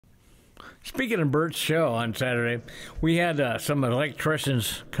Speaking of Bert's show on Saturday, we had some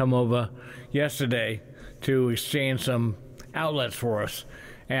electricians come over yesterday to exchange some outlets for us.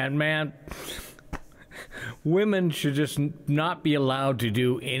 And man, women should just not be allowed to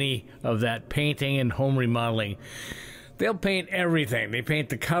do any of that painting and home remodeling. They'll paint everything. They paint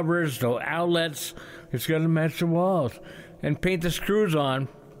the covers, the outlets. It's going to match the walls. And paint the screws on.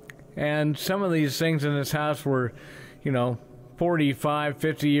 And some of these things in this house were, 45,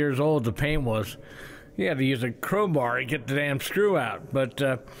 50 years old, the paint was. You had to use a crowbar to get the damn screw out. But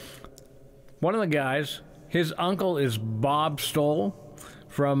one of the guys, his uncle is Bob Stoll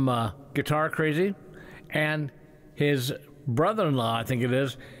from Guitar Crazy, and his brother-in-law, I think it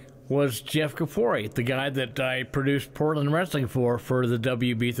is, was Jeff Gafori, the guy that I produced Portland Wrestling for the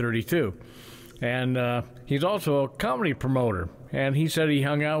WB32. And he's also a comedy promoter. And he said he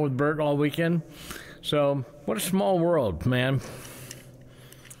hung out with Bert all weekend. So, what a small world, man.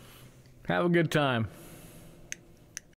 Have a good time.